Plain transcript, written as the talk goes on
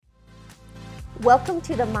Welcome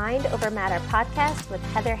to the Mind Over Matter podcast with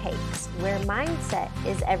Heather Hakes, where mindset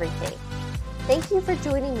is everything. Thank you for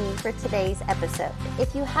joining me for today's episode.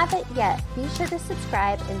 If you haven't yet, be sure to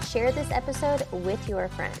subscribe and share this episode with your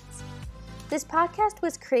friends. This podcast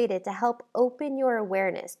was created to help open your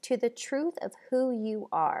awareness to the truth of who you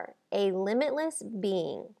are, a limitless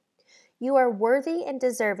being. You are worthy and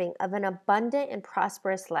deserving of an abundant and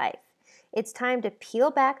prosperous life. It's time to peel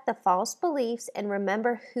back the false beliefs and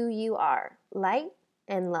remember who you are, light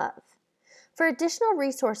and love. For additional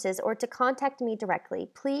resources or to contact me directly,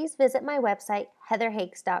 please visit my website,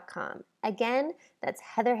 heatherhakes.com. Again, that's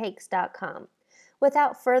heatherhakes.com.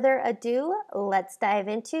 Without further ado, let's dive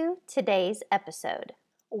into today's episode.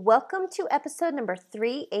 Welcome to episode number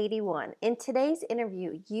 381. In today's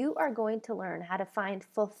interview, you are going to learn how to find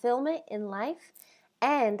fulfillment in life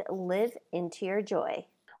and live into your joy.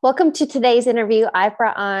 Welcome to today's interview. I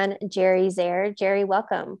brought on Jerry Zare. Jerry,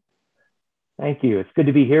 welcome. Thank you. It's good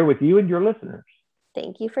to be here with you and your listeners.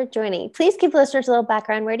 Thank you for joining. Please give listeners a little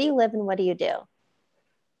background. Where do you live and what do you do?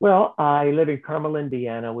 Well, I live in Carmel,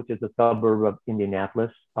 Indiana, which is a suburb of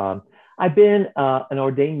Indianapolis. I've been an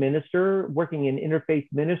ordained minister working in interfaith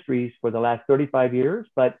ministries for the last 35 years,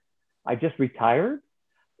 but I just retired.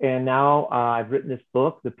 And now I've written this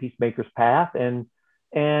book, The Peacemaker's Path, and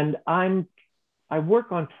I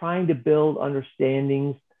work on trying to build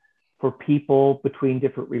understandings for people between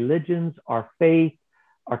different religions, our faith,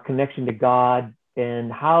 our connection to God,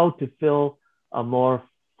 and how to fill a more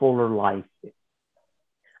fuller life.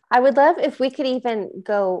 I would love if we could even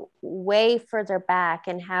go way further back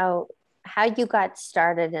and how you got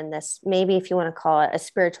started in this, maybe if you want to call it a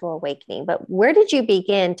spiritual awakening, but where did you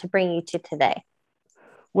begin to bring you to today?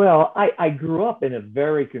 Well, I grew up in a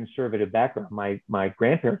very conservative background. My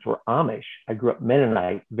grandparents were Amish. I grew up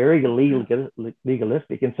Mennonite, very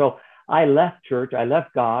legalistic. And so I left church, I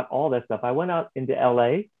left God, all that stuff. I went out into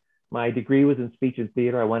LA. My degree was in speech and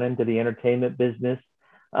theater. I went into the entertainment business.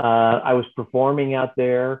 I was performing out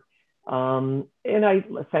there. And I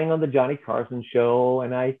sang on the Johnny Carson show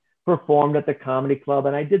and I performed at the comedy club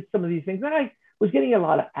and I did some of these things. And I was getting a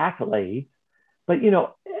lot of accolades. But, you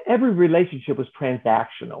know, every relationship was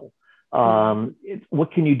transactional.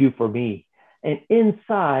 What can you do for me? And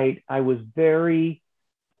inside, I was very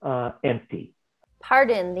empty.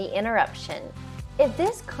 Pardon the interruption. If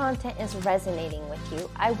this content is resonating with you,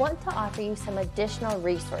 I want to offer you some additional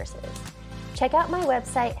resources. Check out my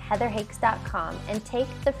website, heatherhakes.com, and take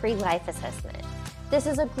the free life assessment. This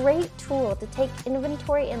is a great tool to take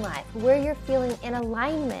inventory in life where you're feeling in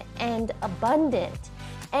alignment and abundant,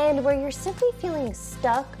 and where you're simply feeling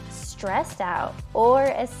stuck, stressed out, or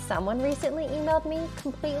as someone recently emailed me,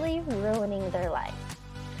 completely ruining their life.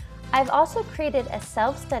 I've also created a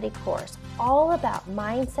self-study course all about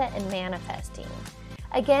mindset and manifesting.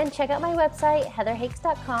 Again, check out my website,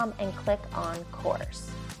 heatherhakes.com, and click on course.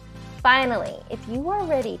 Finally, if you are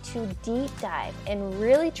ready to deep dive and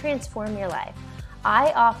really transform your life,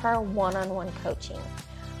 I offer one-on-one coaching.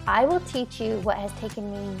 I will teach you what has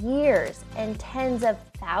taken me years and tens of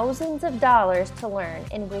thousands of dollars to learn,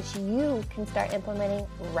 in which you can start implementing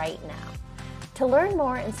right now. To learn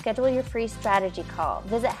more and schedule your free strategy call,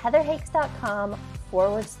 visit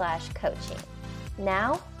heatherhakes.com/coaching.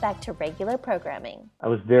 Now, back to regular programming. I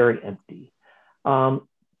was very empty. But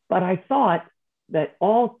I thought that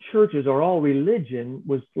all churches or all religion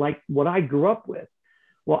was like what I grew up with.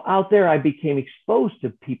 Well, out there, I became exposed to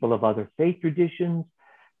people of other faith traditions,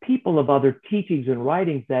 people of other teachings and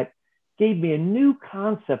writings that gave me a new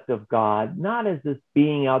concept of God, not as this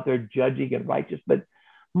being out there judging and righteous, but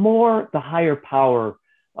more the higher power,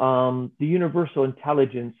 the universal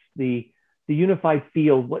intelligence, the unified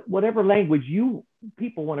field, whatever language you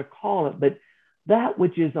people want to call it, but that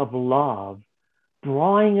which is of love,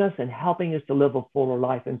 drawing us and helping us to live a fuller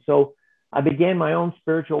life. And so I began my own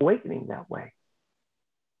spiritual awakening that way.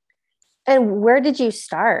 And where did you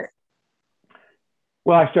start?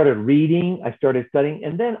 Well, I started reading, I started studying,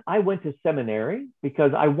 and then I went to seminary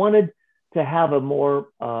because I wanted to have a more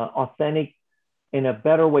authentic and a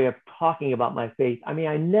better way of talking about my faith. I mean,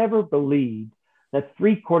 I never believed that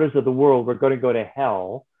 3/4 of the world were going to go to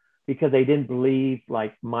hell because they didn't believe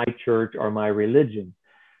like my church or my religion,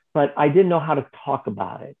 but I didn't know how to talk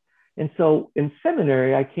about it. And so in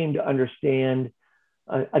seminary, I came to understand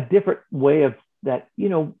a different way of that, you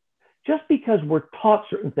know, just because we're taught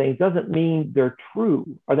certain things doesn't mean they're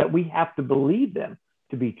true or that we have to believe them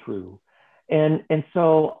to be true. And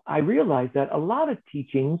so I realized that a lot of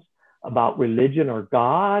teachings about religion or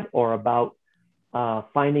God or about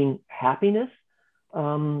finding happiness,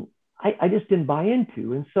 I just didn't buy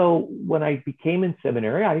into. And so when I became in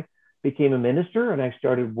seminary, I became a minister and I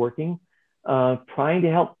started working trying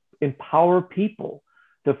to help empower people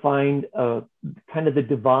to find kind of the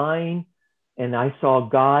divine. And I saw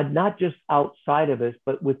God not just outside of us,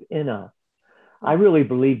 but within us. I really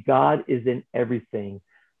believe God is in everything.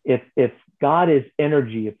 If God is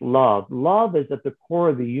energy, if love is at the core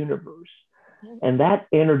of the universe, and that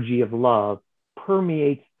energy of love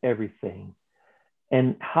permeates everything.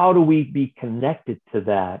 And how do we be connected to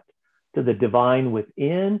that, to the divine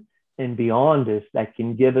within and beyond us that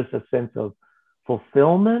can give us a sense of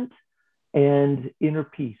fulfillment and inner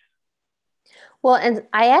peace? Well, and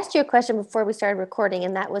I asked you a question before we started recording,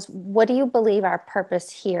 and that was, what do you believe our purpose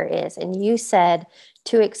here is? And you said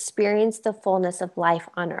to experience the fullness of life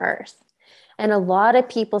on earth. And a lot of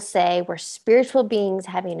people say we're spiritual beings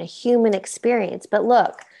having a human experience. But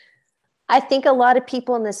look, I think a lot of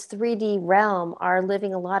people in this 3D realm are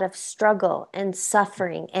living a lot of struggle and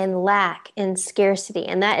suffering and lack and scarcity.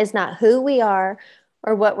 And that is not who we are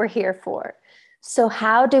or what we're here for. So,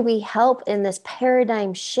 how do we help in this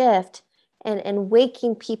paradigm shift and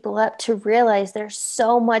waking people up to realize there's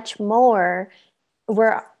so much more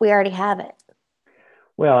where we already have it?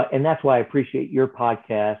 Well, and that's why I appreciate your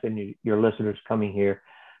podcast and your listeners coming here,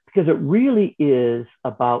 because it really is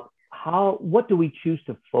about what do we choose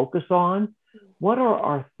to focus on? What are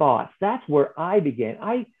our thoughts? That's where I began.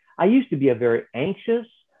 I used to be a very anxious,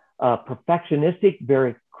 perfectionistic,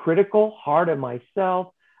 very critical, hard on myself.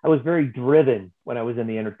 I was very driven when I was in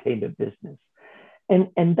the entertainment business.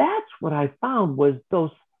 And that's what I found was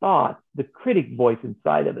those thoughts, the critic voice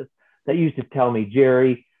inside of us that used to tell me,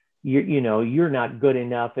 Jerry, you're not good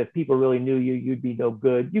enough. If people really knew you, you'd be no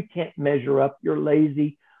good. You can't measure up. You're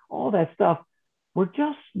lazy. All that stuff were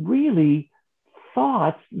just really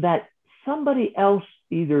thoughts that somebody else,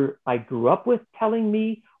 either I grew up with telling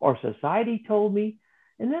me or society told me.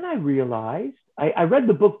 And then I realized, I read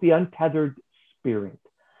the book, The Untethered Spirit.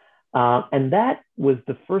 And that was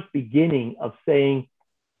the first beginning of saying,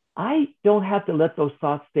 I don't have to let those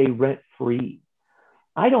thoughts stay rent free.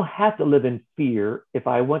 I don't have to live in fear if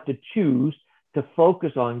I want to choose to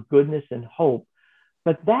focus on goodness and hope.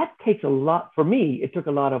 But that takes a lot, for me, it took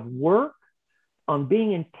a lot of work on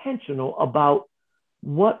being intentional about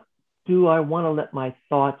what do I want to let my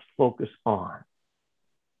thoughts focus on.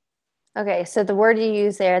 Okay, so the word you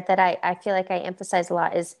use there that I feel like I emphasize a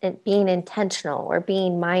lot is being intentional or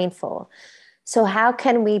being mindful. So how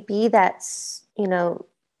can we be that,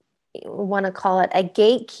 want to call it a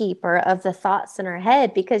gatekeeper of the thoughts in our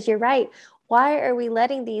head? Because you're right. Why are we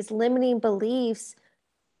letting these limiting beliefs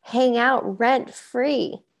hang out rent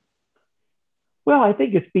free? Well, I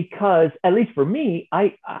think it's because, at least for me,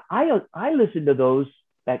 I listen to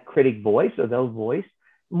that critic voice or those voice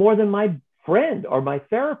more than my friend or my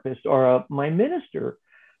therapist or my minister,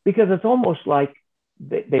 because it's almost like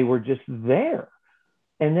they were just there.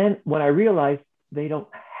 And then when I realized they don't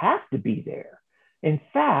have to be there. In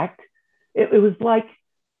fact, it was like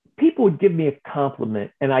people would give me a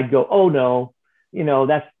compliment and I'd go, oh no,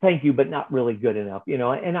 that's thank you, but not really good enough,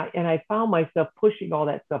 and I found myself pushing all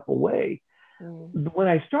that stuff away. When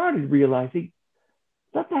I started realizing,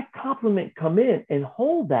 let that compliment come in and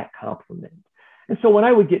hold that compliment. And so when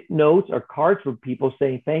I would get notes or cards from people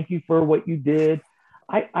saying, thank you for what you did,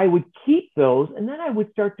 I would keep those and then I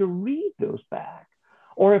would start to read those back.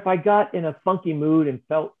 Or if I got in a funky mood and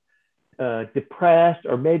felt depressed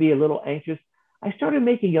or maybe a little anxious, I started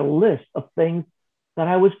making a list of things that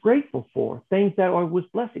I was grateful for, things that I was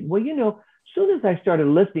blessing. Well, as soon as I started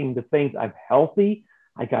listing the things, I'm healthy,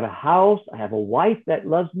 I got a house, I have a wife that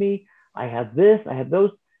loves me, I have this, I have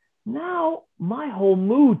those. Now my whole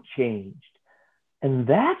mood changed. And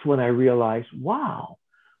that's when I realized, wow,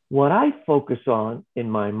 what I focus on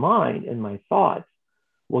in my mind and my thoughts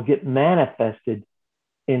will get manifested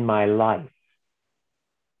in my life.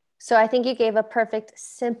 So I think you gave a perfect,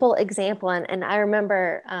 simple example. And I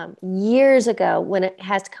remember years ago when it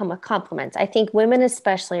has to come with compliments. I think women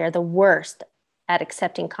especially are the worst at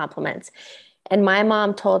accepting compliments. And my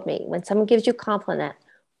mom told me, when someone gives you a compliment,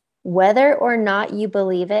 whether or not you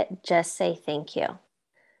believe it, just say thank you.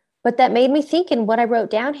 But that made me think, and what I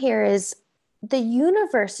wrote down here is the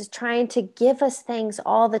universe is trying to give us things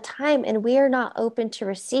all the time, and we are not open to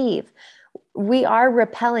receive. We are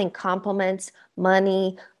repelling compliments,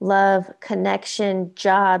 money, love, connection,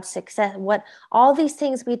 job, success, all these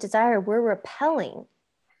things we desire, we're repelling.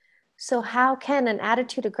 So how can an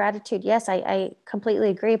attitude of gratitude, yes, I completely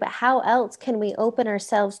agree, but how else can we open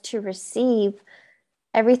ourselves to receive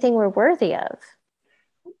everything we're worthy of?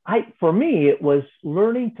 For me, it was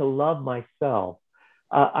learning to love myself.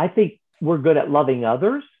 I think we're good at loving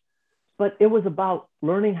others, but it was about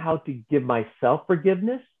learning how to give myself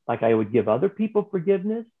forgiveness, like I would give other people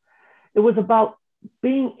forgiveness. It was about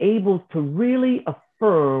being able to really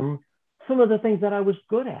affirm some of the things that I was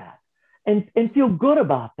good at and feel good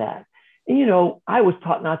about that. And, I was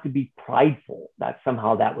taught not to be prideful, that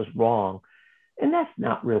somehow that was wrong. And that's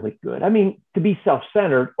not really good. I mean, to be self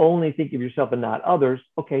centered, only think of yourself and not others,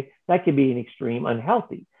 okay, that can be an extreme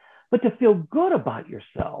unhealthy. But to feel good about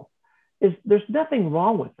yourself there's nothing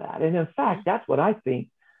wrong with that. And in fact, that's what I think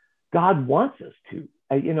God wants us to.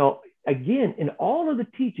 Again, in all of the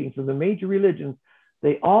teachings of the major religions,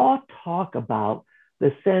 they all talk about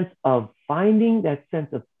the sense of finding that sense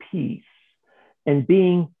of peace and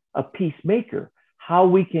being a peacemaker, how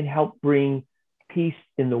we can help bring peace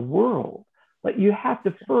in the world. But you have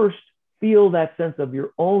to first feel that sense of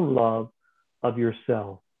your own love of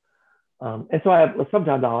yourself. And so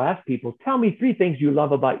sometimes I'll ask people, tell me 3 things you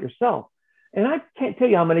love about yourself. And I can't tell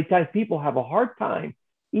you how many times people have a hard time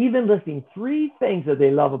even listing 3 things that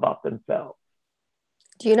they love about themselves.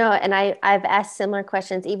 Do you know, and I've asked similar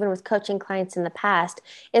questions even with coaching clients in the past.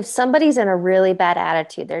 If somebody's in a really bad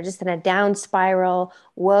attitude, they're just in a down spiral,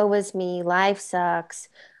 woe is me, life sucks.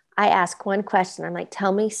 I ask one question. I'm like,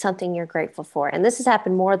 tell me something you're grateful for. And this has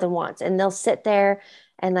happened more than once. And they'll sit there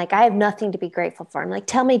and like, I have nothing to be grateful for. I'm like,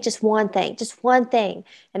 tell me just one thing, just one thing.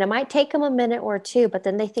 And it might take them a minute or two, but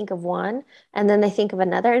then they think of one and then they think of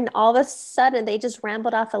another. And all of a sudden they just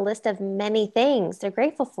rambled off a list of many things they're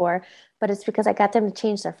grateful for, but it's because I got them to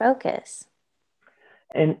change their focus.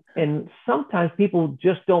 And sometimes people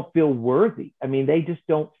just don't feel worthy. I mean, they just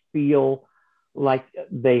don't feel like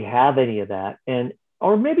they have any of that.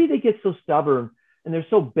 Or maybe they get so stubborn and they're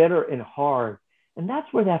so bitter and hard. And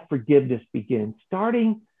that's where that forgiveness begins,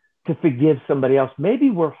 starting to forgive somebody else. Maybe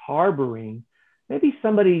we're harboring, maybe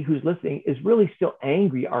somebody who's listening is really still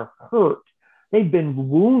angry or hurt. They've been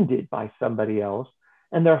wounded by somebody else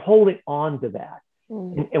and they're holding on to that.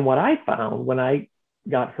 And what I found when I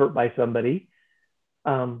got hurt by somebody,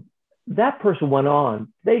 that person went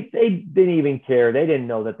on. They didn't even care. They didn't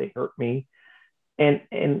know that they hurt me.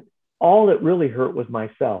 And all that really hurt was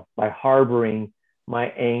myself by harboring my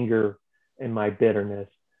anger and my bitterness.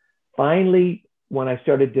 Finally, when I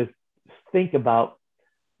started to think about,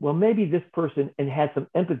 well, maybe this person, and had some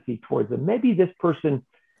empathy towards them, maybe this person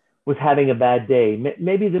was having a bad day.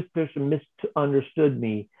 Maybe this person misunderstood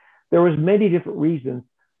me. There was many different reasons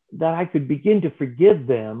that I could begin to forgive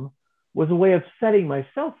them, was a way of setting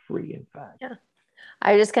myself free, in fact. Yeah.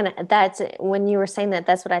 I was just that's when you were saying that,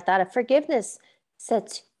 that's what I thought of. Forgiveness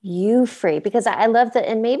sets you free, because I love that.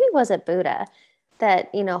 And maybe was it Buddha that,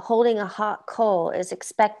 holding a hot coal is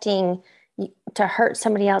expecting to hurt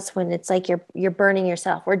somebody else when it's like you're burning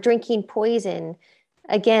yourself. We're drinking poison.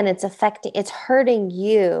 Again, it's hurting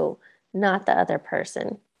you, not the other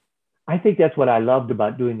person. I think that's what I loved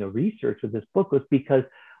about doing the research of this book, was because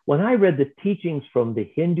when I read the teachings from the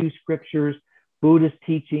Hindu scriptures, Buddhist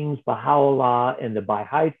teachings, Baha'u'llah, and the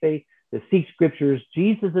Baha'i faith, the Sikh scriptures,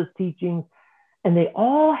 Jesus's teachings, and they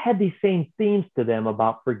all had these same themes to them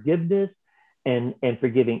about forgiveness and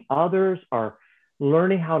forgiving others, or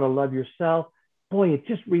learning how to love yourself. Boy, it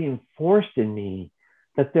just reinforced in me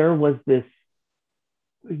that there was this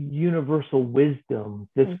universal wisdom,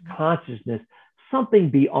 this consciousness,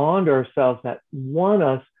 something beyond ourselves that want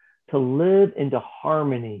us to live into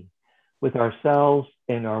harmony with ourselves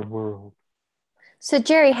and our world. So,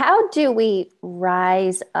 Jerry, how do we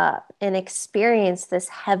rise up and experience this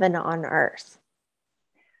heaven on earth?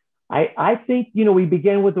 I think, we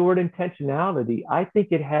began with the word intentionality. I think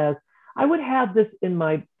I would have this in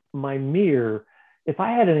my mirror. If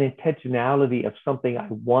I had an intentionality of something I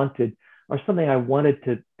wanted, or something I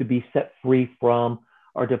wanted to be set free from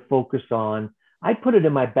or to focus on, I put it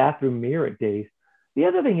in my bathroom mirror at days. The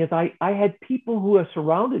other thing is I had people who have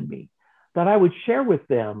surrounded me that I would share with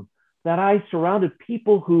them, that I surrounded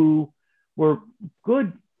people who were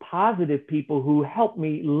good, positive people who helped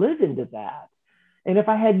me live into that. And if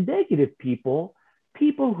I had negative people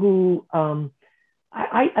who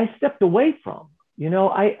I stepped away from,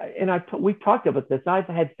 we talked about this. I've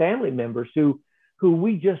had family members who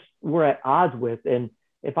we just were at odds with. And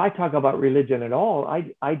if I talk about religion at all,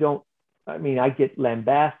 I get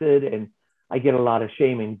lambasted and I get a lot of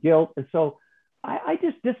shame and guilt. And so I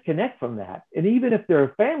just disconnect from that. And even if they're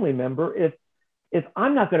a family member, if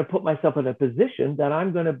I'm not going to put myself in a position that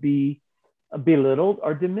I'm going to be belittled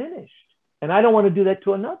or diminished, and I don't want to do that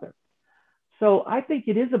to another. So I think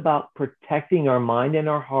it is about protecting our mind and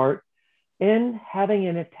our heart and having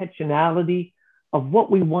an intentionality of what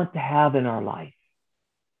we want to have in our life.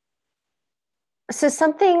 So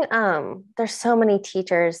there's so many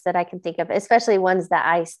teachers that I can think of, especially ones that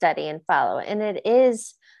I study and follow. And it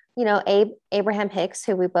is Abraham Hicks,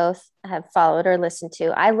 who we both have followed or listened to.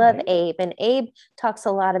 I love Right. Abe, and Abe talks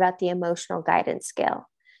a lot about the emotional guidance scale.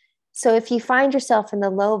 So if you find yourself in the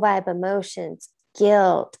low vibe emotions,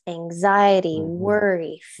 guilt, anxiety, Mm-hmm.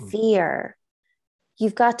 worry, fear,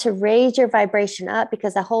 you've got to raise your vibration up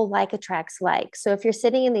because the whole like attracts like. So if you're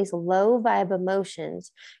sitting in these low vibe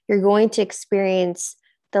emotions, you're going to experience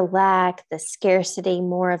the lack, the scarcity,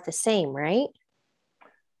 more of the same, right?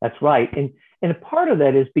 That's right. And a part of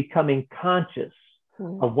that is becoming conscious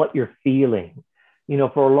Mm. of what you're feeling.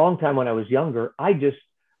 For a long time when I was younger, I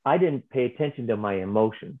didn't pay attention to my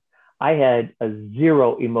emotions. I had a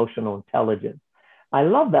zero emotional intelligence. I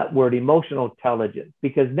love that word, emotional intelligence,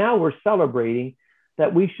 because now we're celebrating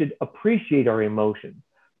that we should appreciate our emotions.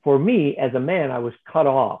 For me, as a man, I was cut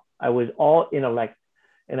off. I was all intellect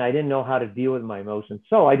and I didn't know how to deal with my emotions.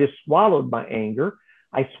 So I just swallowed my anger.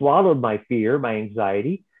 I swallowed my fear, my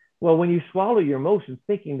anxiety. Well, when you swallow your emotions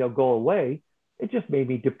thinking they'll go away, it just made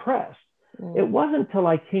me depressed. It Mm. wasn't until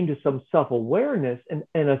I came to some self awareness and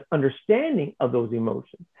an understanding of those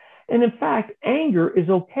emotions. And in fact, anger is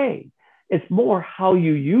okay. It's more how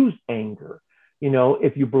you use anger.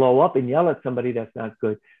 If you blow up and yell at somebody, that's not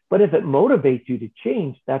good. But if it motivates you to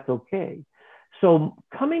change, that's okay. So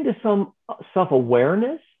coming to some self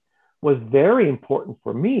awareness was very important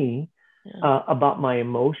for me Yeah. about my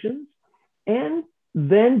emotions, and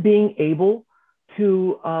then being able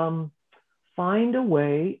to find a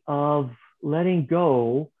way of letting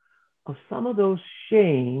go of some of those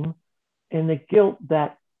shame and the guilt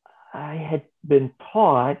that I had been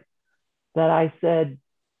taught, that I said,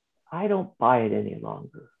 I don't buy it any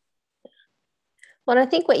longer. Well, I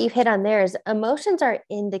think what you hit on there is emotions are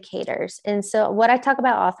indicators. And so, what I talk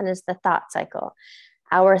about often is the thought cycle.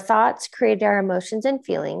 Our thoughts create our emotions and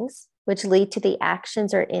feelings, which lead to the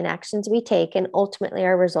actions or inactions we take, and ultimately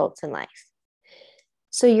our results in life.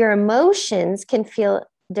 So, your emotions can feel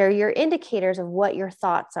they're your indicators of what your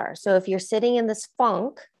thoughts are. So, if you're sitting in this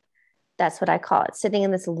funk, that's what I call it, sitting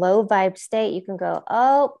in this low vibe state, you can go,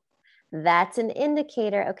 oh, that's an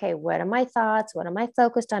indicator. Okay, what are my thoughts? What am I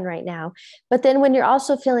focused on right now? But then when you're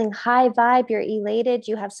also feeling high vibe, you're elated,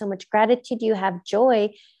 you have so much gratitude, you have joy,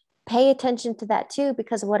 pay attention to that too,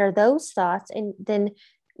 because what are those thoughts? And then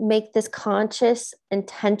make this conscious,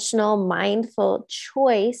 intentional, mindful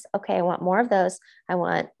choice. Okay, I want more of those. I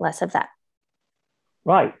want less of that.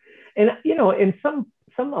 Right. And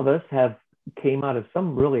some of us have came out of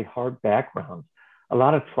some really hard backgrounds, a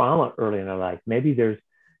lot of trauma early in our life. Maybe there's,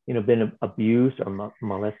 been abuse or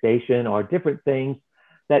molestation or different things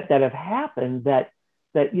that have happened that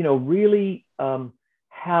really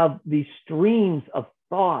have these streams of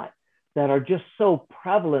thought that are just so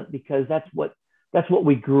prevalent because that's what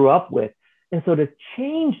we grew up with. And so to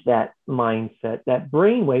change that mindset, that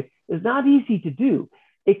brainwave, is not easy to do.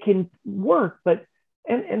 It can work, but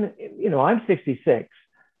I'm 66,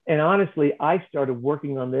 and honestly, I started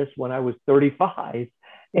working on this when I was 35,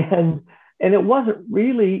 and it wasn't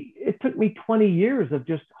really. It took me 20 years of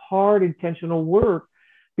just hard, intentional work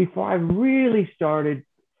before I really started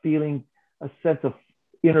feeling a sense of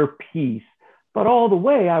inner peace. But all the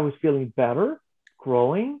way, I was feeling better,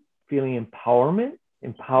 growing, feeling empowerment,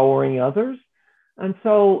 empowering others, and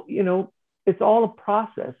so it's all a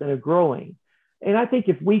process and a growing. And I think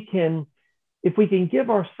if we can give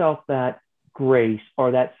ourselves that grace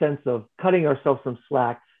or that sense of cutting ourselves some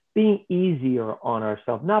slack, being easier on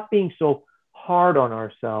ourselves, not being so hard on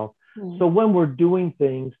ourselves. Mm. So when we're doing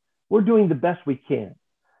things, we're doing the best we can.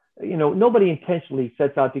 Nobody intentionally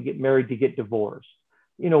sets out to get married to get divorced.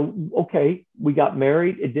 Okay, we got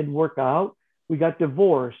married, it didn't work out, we got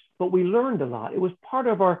divorced, but we learned a lot. It was part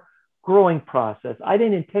of our growing process. I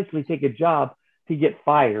didn't intentionally take a job to get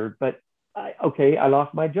fired, but I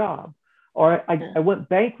lost my job, or I went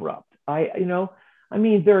bankrupt.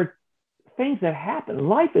 There are things that happen.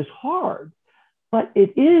 Life is hard, but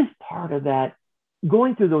it is part of that,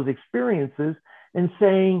 going through those experiences and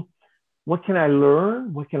saying, what can I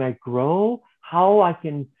learn? What can I grow? How I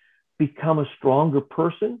can become a stronger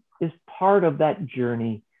person is part of that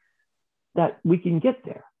journey that we can get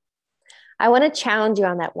there. I want to challenge you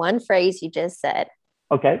on that one phrase you just said.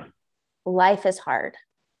 Okay. Life is hard.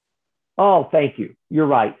 Oh, thank you. You're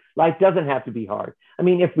right. Life doesn't have to be hard.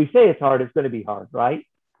 If we say it's hard, it's going to be hard, right?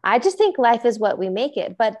 I just think life is what we make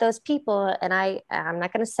it. But those people, and I'm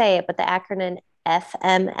not going to say it, but the acronym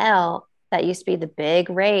FML, that used to be the big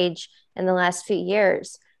rage in the last few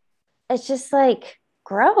years, it's just like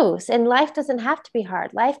gross. And life doesn't have to be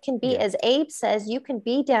hard. Life can be, Yeah. as Abe says, you can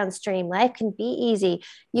be downstream. Life can be easy.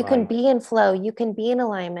 You can Right. be in flow. You can be in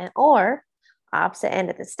alignment. Or opposite end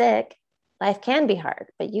of the stick, life can be hard,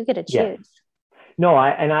 but you get to Yes. choose. No,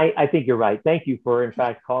 I think you're right. Thank you for, in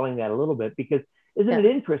fact, calling that a little bit, because isn't Yeah. it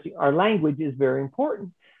interesting? Our language is very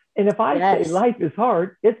important. And if I say Yes. life is hard,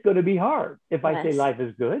 it's going to be hard. If I say Yes. life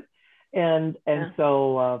is good, and Yeah.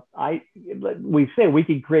 so we say we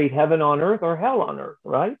can create heaven on earth or hell on earth,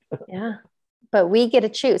 right? Yeah. But we get to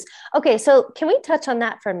choose. Okay, so can we touch on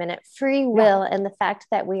that for a minute? Free Yeah. will and the fact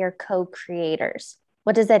that we are co-creators.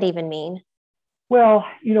 What does that even mean? Well,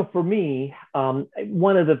 for me,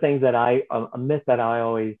 one of the things that a myth that I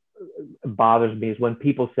always bothers me is when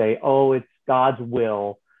people say, "Oh, it's God's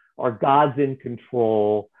will," or "God's in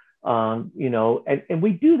control." And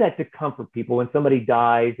we do that to comfort people. When somebody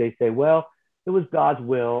dies, they say, "Well, it was God's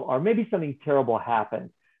will," or maybe something terrible happened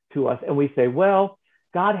to us, and we say, "Well,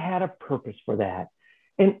 God had a purpose for that."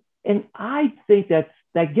 And I think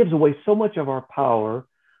that gives away so much of our power.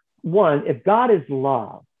 One, if God is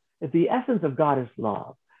love, if the essence of God is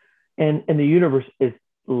love, and the universe is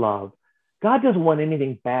love, God doesn't want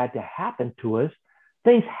anything bad to happen to us.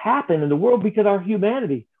 Things happen in the world because our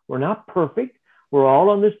humanity, we're not perfect. We're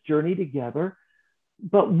all on this journey together,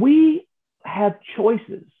 but we have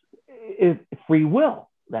choices, if free will,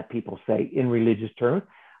 that people say in religious terms,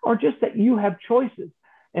 or just that you have choices.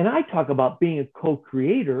 And I talk about being a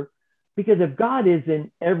co-creator, because if God is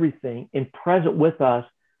in everything and present with us,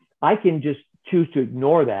 I can just choose to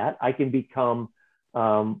ignore that. I can become,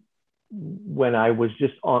 when I was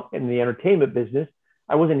just in the entertainment business,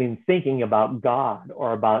 I wasn't even thinking about God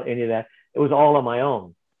or about any of that. It was all on my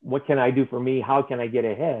own. What can I do for me? How can I get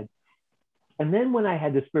ahead? And then when I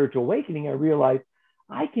had the spiritual awakening, I realized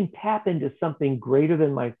I can tap into something greater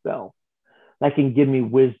than myself that can give me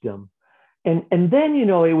wisdom. And then,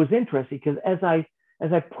 it was interesting, because as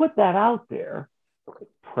I put that out there,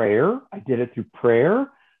 prayer, I did it through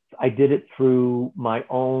prayer. I did it through my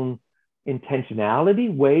own intentionality,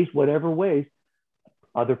 whatever ways.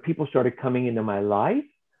 Other people started coming into my life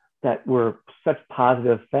that were such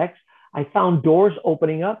positive effects. I found doors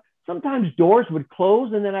opening up. Sometimes doors would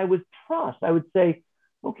close, and then I would trust. I would say,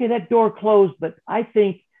 okay, that door closed, but I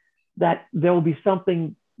think that there will be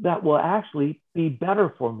something that will actually be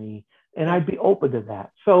better for me. And I'd be open to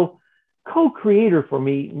that. So co-creator for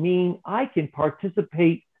me mean I can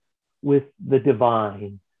participate with the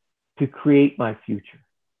divine to create my future.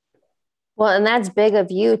 Well, and that's big of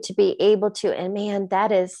you to be able to, and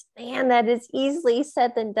that is easily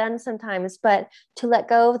said than done sometimes, but to let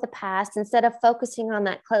go of the past instead of focusing on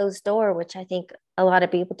that closed door, which I think a lot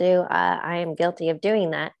of people do. I am guilty of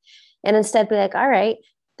doing that. And instead be like, all right,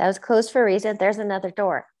 that was closed for a reason. There's another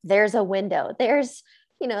door. There's a window. There's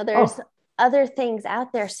Oh, other things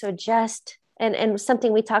out there. So and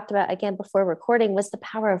something we talked about again before recording was the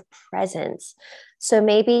power of presence. So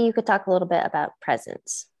maybe you could talk a little bit about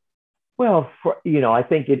presence. well, I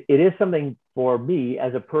think it is something for me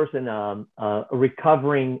as a person, a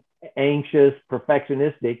recovering, anxious,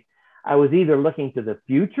 perfectionistic. I was either looking to the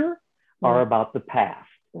future or Mm, about the past.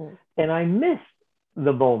 mm. And I missed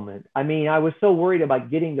the moment. I mean, I was so worried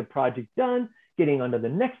about getting the project done, getting onto the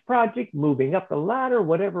next project, moving up the ladder,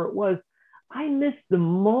 whatever it was. I missed the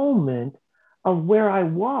moment of where I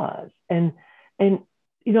was. And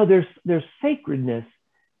there's sacredness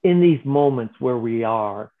in these moments where we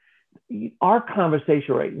are. Our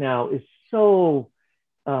conversation right now is so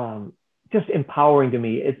just empowering to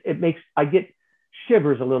me. It makes I get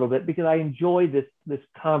shivers a little bit, because I enjoy this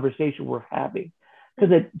conversation we're having,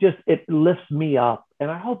 because it lifts me up,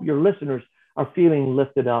 and I hope your listeners are feeling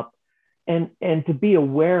lifted up, and to be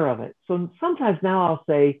aware of it. So sometimes now I'll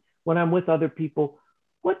say, when I'm with other people,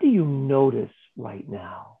 what do you notice right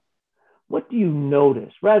now? What do you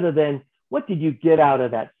notice, rather than what did you get out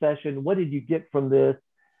of that session? What did you get from this?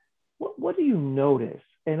 What do you notice?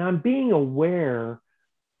 And I'm being aware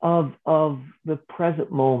of the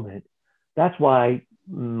present moment. That's why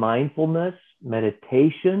mindfulness,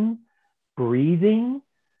 meditation, breathing,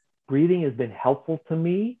 breathing has been helpful to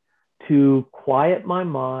me to quiet my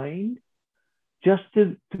mind, just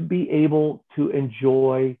to be able to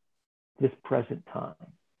enjoy this present time.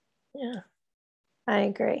 Yeah, I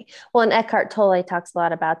agree. Well, and Eckhart Tolle talks a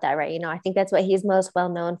lot about that, right? I think that's what he's most well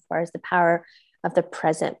known for, is the power of the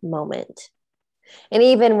present moment. And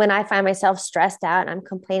even when I find myself stressed out and I'm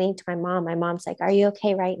complaining to my mom's like, "Are you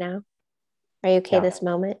okay right now? Are you okay Yeah, this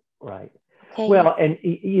moment?" right. Okay, yeah. Well, and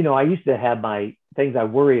I used to have my things I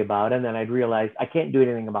worry about, and then I'd realize I can't do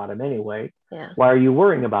anything about them anyway. Yeah. Why are you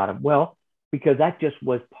worrying about them? Well, because that just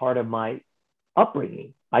was part of my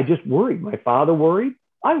upbringing. I just worried. My father worried.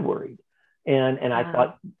 I worried, and I Wow.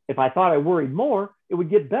 thought, if I thought I worried more, it would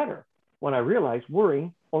get better. When I realized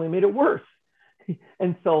worrying only made it worse,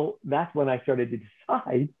 and so that's when I started to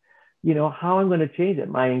decide, how I'm going to change it.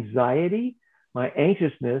 My anxiety my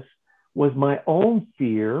anxiousness was my own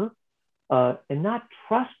fear, and not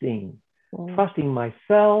trusting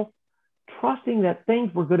myself, trusting that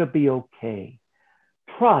things were going to be okay.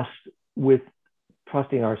 Trust with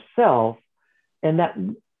trusting ourselves, and that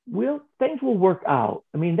things will work out.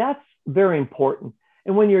 I mean, that's very important.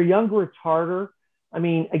 And when you're younger, it's harder. I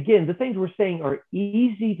mean, again, the things we're saying are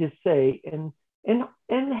easy to say and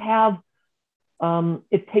have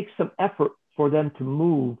it takes some effort for them to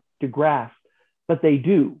move, to grasp, but they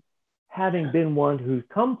do. Having been one who's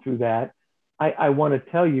come through that, I want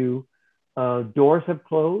to tell you, doors have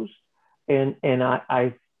closed, and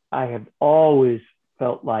I have always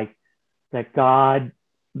felt like that God,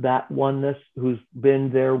 that oneness who's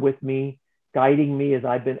been there with me, guiding me as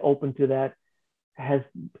I've been open to that,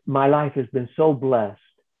 my life has been so blessed.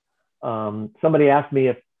 Somebody asked me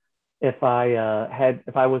if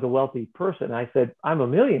I was a wealthy person. I said, I'm a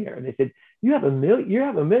millionaire. And they said, you have $1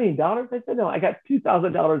 million? I said, no, I got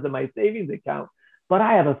 $2,000 in my savings account, but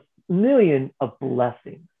I have $1 million of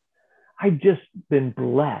blessings. I've just been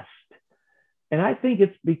blessed. And I think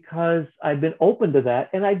it's because I've been open to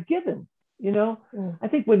that and I've given, I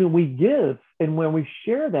think when we give and when we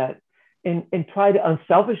share that and try to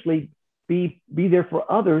unselfishly be there for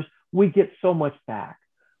others, we get so much back,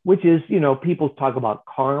 which is, people talk about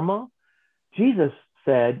karma. Jesus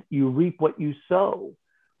said, you reap what you sow.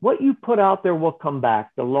 What you put out there will come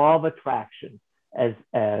back. The law of attraction, as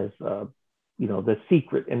the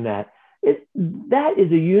secret in that. That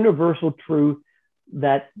is a universal truth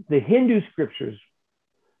that the Hindu scriptures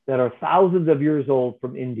that are thousands of years old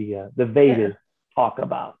from India, the Vedas, talk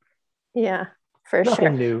about. Yeah, for Nothing sure.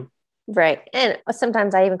 new. Right. And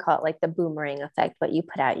sometimes I even call it like the boomerang effect. What you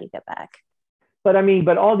put out, you get back. But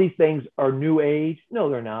all these things are new age. No,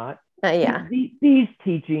 they're not. Yeah. These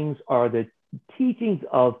teachings are the teachings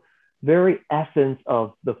of very essence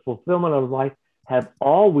of the fulfillment of life, have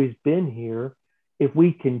always been here if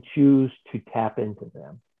we can choose to tap into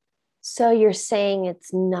them. So you're saying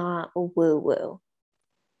it's not woo-woo?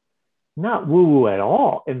 Not woo-woo at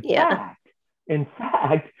all. In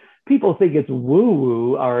fact, people think it's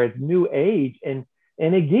woo-woo or it's new age. And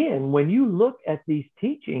again, when you look at these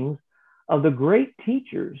teachings of the great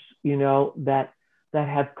teachers, that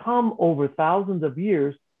have come over thousands of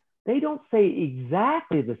years, they don't say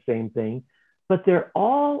exactly the same thing, but they're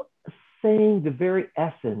all saying the very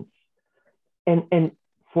essence. And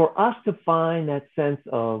for us to find that sense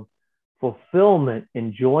of fulfillment,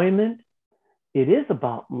 enjoyment, it is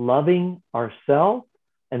about loving ourselves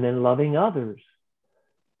and then loving others.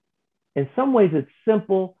 In some ways, it's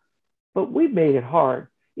simple, but we've made it hard,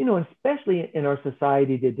 especially in our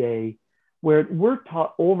society today, where we're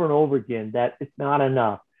taught over and over again that it's not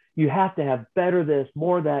enough. You have to have better this,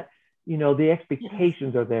 more that, the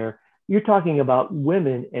expectations are there. You're talking about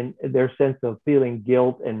women and their sense of feeling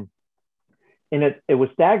guilt. And it was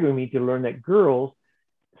staggering me to learn that girls,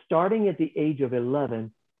 starting at the age of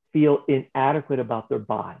 11, feel inadequate about their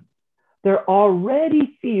body. They're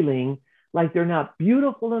already feeling like they're not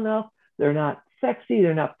beautiful enough, they're not sexy,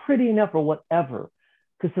 they're not pretty enough, or whatever,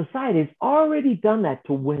 because society has already done that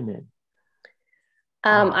to women.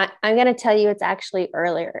 I'm going to tell you it's actually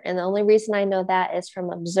earlier. And the only reason I know that is from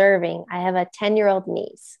observing. I have a 10-year-old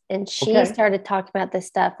niece, and she started talking about this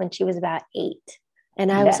stuff when she was about 8.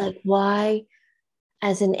 And I was like, why,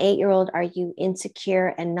 as an 8-year-old, are you insecure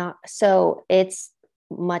and not? So it's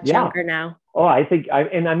much younger now. Oh, I think,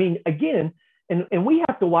 again, and we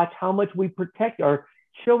have to watch how much we protect our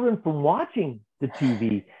children from watching the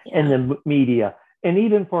TV and the media, and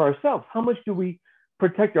even for ourselves, how much do we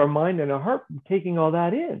protect our mind and our heart from taking all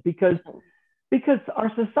that in? Because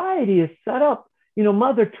our society is set up.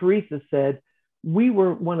 Mother Teresa said we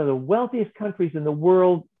were one of the wealthiest countries in the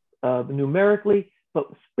world numerically, but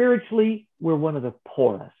spiritually we're one of the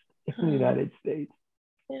poorest in the United States.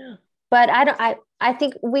 Yeah. But I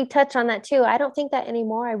think we touch on that too. I don't think that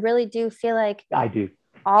anymore. I really do feel like I do.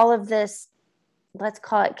 All of this, let's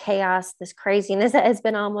call it chaos, this craziness that has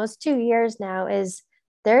been almost 2 years now,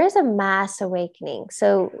 there is a mass awakening.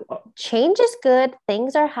 So change is good.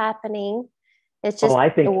 Things are happening. It's just,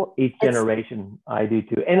 I think each generation, I do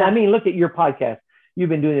too. And look at your podcast. You've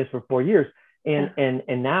been doing this for 4 years. And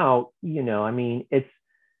now, it's,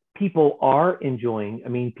 people are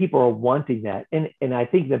enjoying, people are wanting that. And I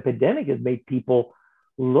think the pandemic has made people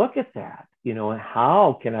look at that, and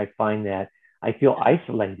how can I find that? I feel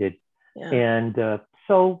isolated. Yeah. And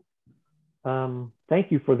so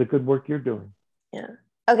thank you for the good work you're doing. Yeah.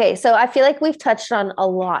 Okay. So I feel like we've touched on a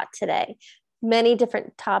lot today, many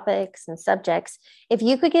different topics and subjects. If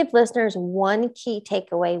you could give listeners one key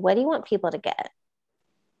takeaway, what do you want people to get?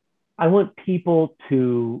 I want people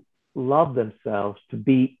to love themselves, to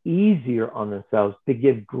be easier on themselves, to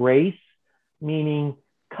give grace, meaning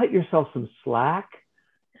cut yourself some slack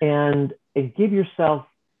and give yourself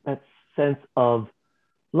that sense of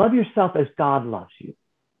love yourself as God loves you.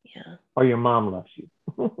 Yeah. Or your mom loves you.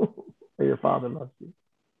 Or your father loves you.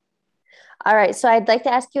 All right. So I'd like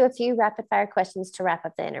to ask you a few rapid fire questions to wrap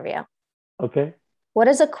up the interview. Okay. What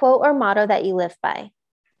is a quote or motto that you live by?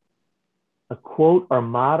 A quote or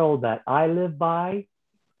motto that I live by,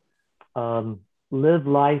 live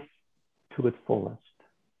life to its fullest.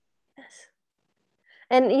 Yes.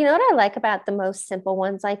 And you know what I like about the most simple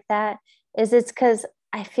ones like that is it's because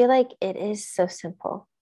I feel like it is so simple.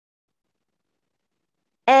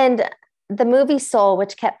 And the movie Soul,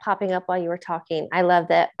 which kept popping up while you were talking, I love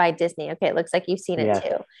that, by Disney. Okay, it looks like you've seen it Yes.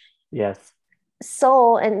 too. Yes.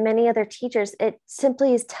 Soul and many other teachers, it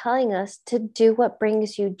simply is telling us to do what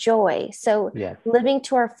brings you joy. So Yes. living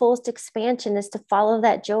to our fullest expansion is to follow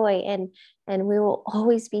that joy, and we will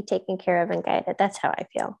always be taken care of and guided. That's how I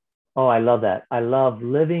feel. Oh, I love that. I love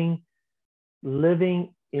living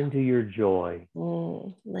into your joy.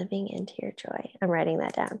 Living into your joy. I'm writing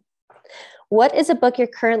that down. What is a book you're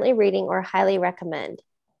currently reading or highly recommend?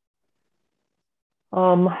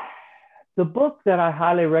 The book that I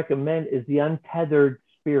highly recommend is The Untethered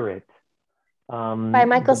Spirit. By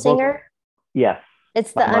Michael Singer? Yes.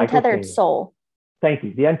 It's The Untethered Soul. Thank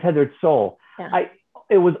you. The Untethered Soul. Yeah.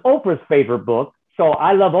 It was Oprah's favorite book. So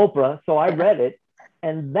I love Oprah. So I read it.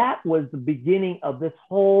 And that was the beginning of this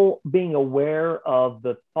whole being aware of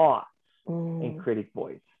the thoughts in critic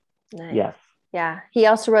voice. Nice. Yes. Yeah. He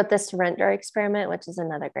also wrote The Surrender Experiment, which is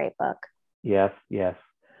another great book. Yes. Yes.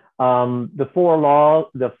 The Four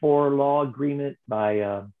Law Agreement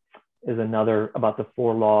is another about the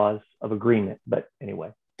 4 laws of agreement. But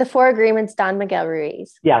anyway. The 4 Agreements, Don Miguel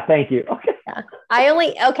Ruiz. Yeah. Thank you. Okay. Yeah. I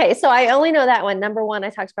only know that one. Number 1, I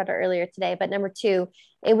talked about it earlier today, but number 2,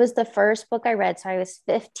 it was the first book I read. So I was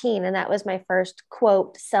 15 and that was my first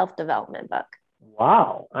quote self-development book.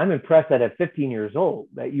 Wow. I'm impressed that at 15 years old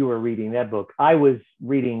that you were reading that book. I was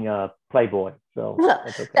reading Playboy. So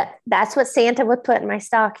that's okay. That's what Santa would put in my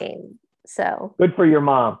stocking. So good for your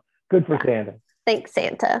mom. Good for Santa. Thanks,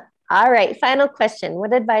 Santa. All right. Final question.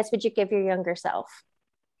 What advice would you give your younger self?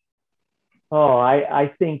 Oh,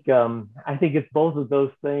 I think it's both of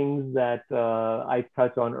those things that I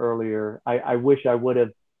touched on earlier. I wish I would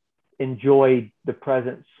have enjoyed the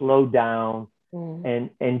present, slowed down,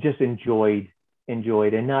 and just enjoyed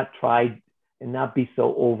and not tried and not be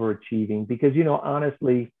so overachieving, because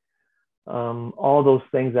honestly, all those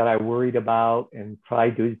things that I worried about and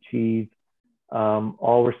tried to achieve,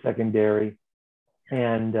 all were secondary,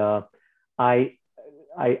 and I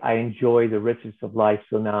enjoy the richness of life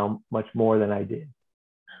so now much more than I did.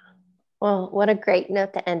 Well, what a great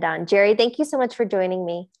note to end on. Jerry, thank you so much for joining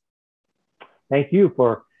me. Thank you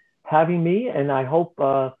for having me. And I hope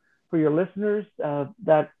for your listeners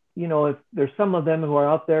that, if there's some of them who are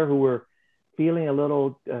out there who are feeling a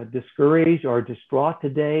little discouraged or distraught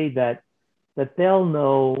today, that they'll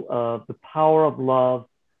know the power of love,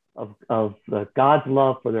 of God's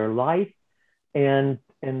love for their life, and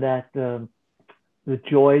that the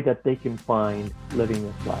joy that they can find living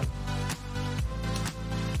this life.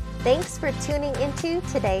 Thanks for tuning into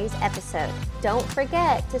today's episode. Don't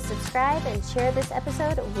forget to subscribe and share this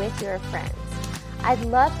episode with your friends. I'd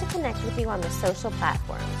love to connect with you on the social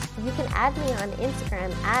platforms. You can add me on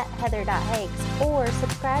Instagram at heather.hakes or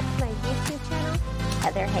subscribe to my YouTube channel,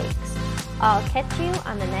 Heather Hakes. I'll catch you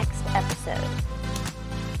on the next episode.